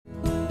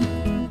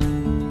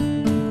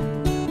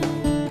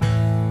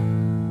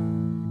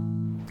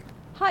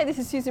Hi, this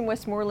is Susan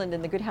Westmoreland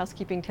in the Good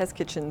Housekeeping Test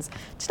Kitchens.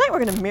 Tonight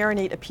we're going to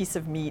marinate a piece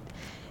of meat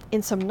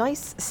in some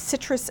nice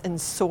citrus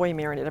and soy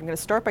marinade. I'm going to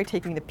start by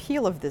taking the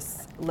peel of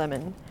this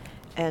lemon,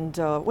 and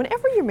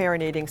whenever you're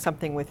marinating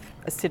something with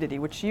acidity,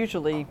 which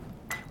usually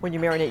when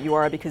you marinate you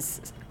are,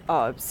 because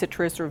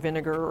citrus or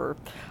vinegar or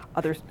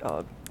other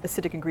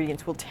acidic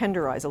ingredients will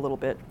tenderize a little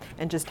bit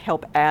and just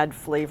help add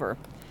flavor.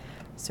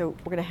 So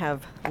we're going to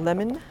have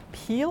lemon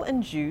peel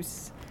and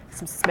juice,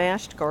 some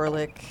smashed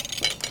garlic,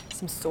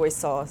 some soy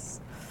sauce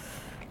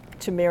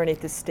to marinate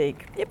this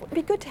steak. It would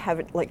be good to have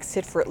it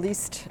sit for at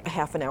least a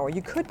half an hour.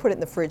 You could put it in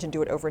the fridge and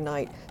do it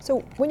overnight. So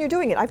when you're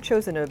doing it, I've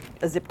chosen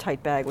a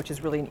zip-tight bag, which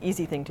is really an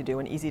easy thing to do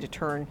and easy to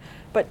turn.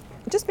 But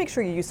just make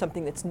sure you use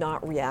something that's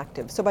not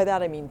reactive. So by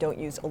that I mean don't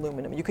use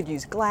aluminum. You could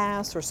use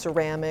glass or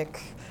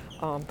ceramic,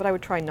 but I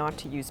would try not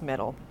to use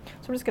metal.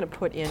 So I'm just going to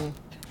put in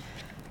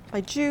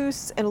my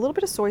juice and a little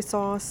bit of soy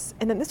sauce,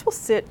 and then this will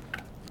sit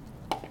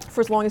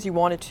for as long as you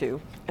want it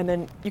to. And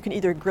then you can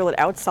either grill it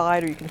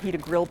outside or you can heat a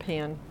grill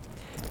pan.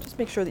 Just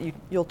make sure that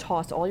you'll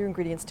toss all your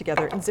ingredients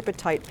together and zip it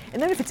tight.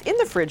 And then if it's in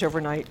the fridge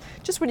overnight,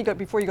 just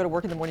before you go to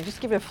work in the morning, just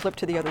give it a flip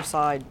to the other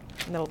side,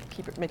 and that'll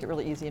make it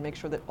really easy and make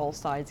sure that all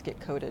sides get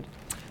coated.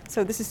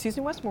 So this is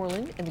Susan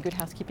Westmoreland in the Good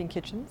Housekeeping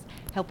Kitchens,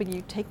 helping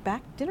you take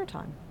back dinner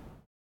time.